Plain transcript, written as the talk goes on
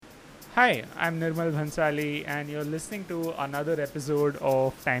Hi, I'm Nirmal Bhansali, and you're listening to another episode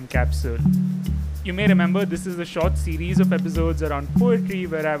of Time Capsule. You may remember this is a short series of episodes around poetry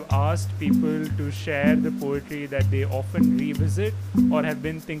where I've asked people to share the poetry that they often revisit or have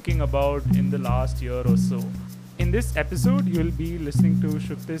been thinking about in the last year or so. In this episode, you'll be listening to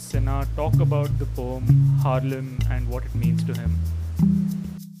Shuktis Sinha talk about the poem Harlem and what it means to him.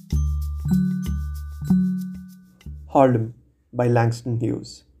 Harlem by Langston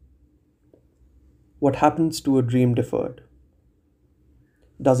Hughes. What happens to a dream deferred?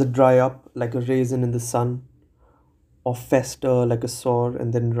 Does it dry up like a raisin in the sun, or fester like a sore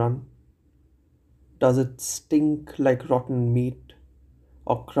and then run? Does it stink like rotten meat,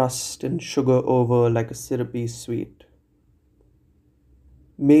 or crust and sugar over like a syrupy sweet?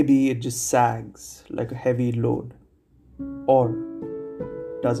 Maybe it just sags like a heavy load, or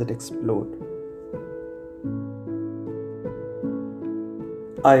does it explode?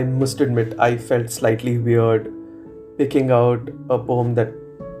 I must admit, I felt slightly weird picking out a poem that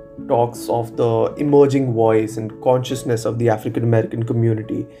talks of the emerging voice and consciousness of the African American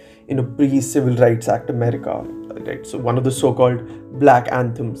community in a pre-Civil Rights Act America. Right, so one of the so-called black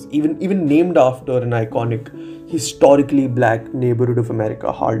anthems, even named after an iconic, historically black neighborhood of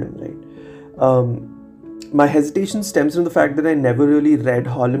America, Harlem. Right. My hesitation stems from the fact that I never really read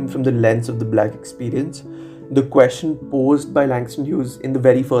Harlem from the lens of the black experience. The question posed by Langston Hughes in the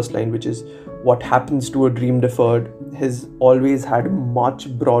very first line, which is what happens to a dream deferred, has always had a much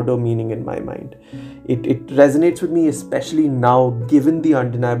broader meaning in my mind. It resonates with me, especially now, given the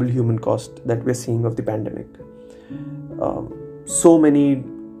undeniable human cost that we're seeing of the pandemic. So many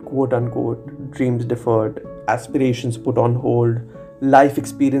quote unquote dreams deferred, aspirations put on hold, life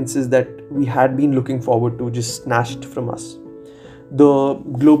experiences that we had been looking forward to just snatched from us. The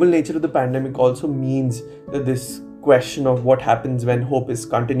global nature of the pandemic also means that this question of what happens when hope is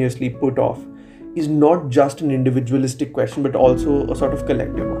continuously put off is not just an individualistic question but also a sort of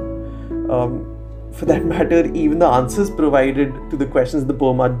collective one. For that matter, even the answers provided to the questions of the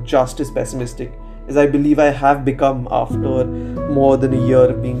poem are just as pessimistic as I believe I have become after more than a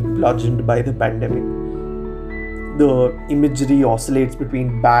year of being bludgeoned by the pandemic. The imagery oscillates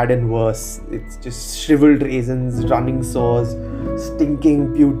between bad and worse. It's just shriveled raisins, running sores,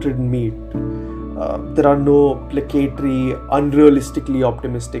 stinking putrid meat. There are no placatory, unrealistically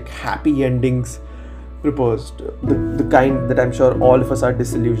optimistic, happy endings proposed, the kind that I'm sure all of us are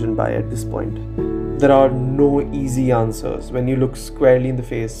disillusioned by at this point. There are no easy answers when you look squarely in the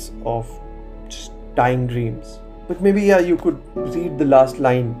face of just dying dreams. But maybe, yeah, you could read the last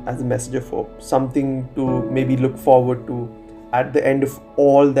line as a message of hope, something to maybe look forward to at the end of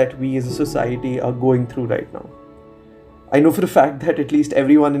all that we as a society are going through right now. I know for a fact that at least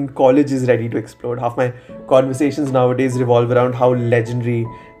everyone in college is ready to explode. Half my conversations nowadays revolve around how legendary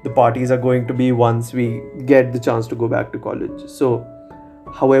the parties are going to be once we get the chance to go back to college. So,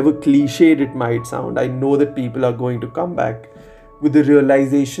 however cliched it might sound, I know that people are going to come back with the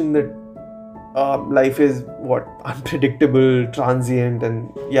realization that life is unpredictable, transient,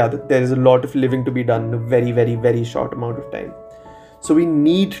 and yeah, that there is a lot of living to be done in a very, very, very short amount of time. So we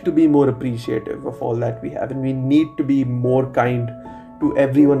need to be more appreciative of all that we have, and we need to be more kind to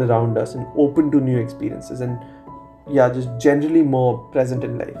everyone around us and open to new experiences, and yeah, just generally more present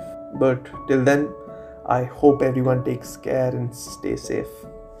in life. But till then, I hope everyone takes care and stay safe.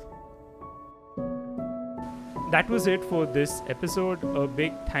 That was it for this episode. A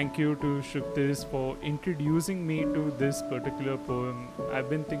big thank you to Shuktis for introducing me to this particular poem. I've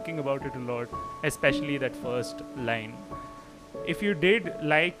been thinking about it a lot, especially that first line. If you did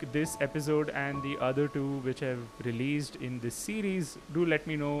like this episode and the other two which I've released in this series, do let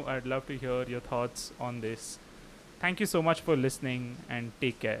me know. I'd love to hear your thoughts on this. Thank you so much for listening and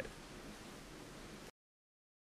take care.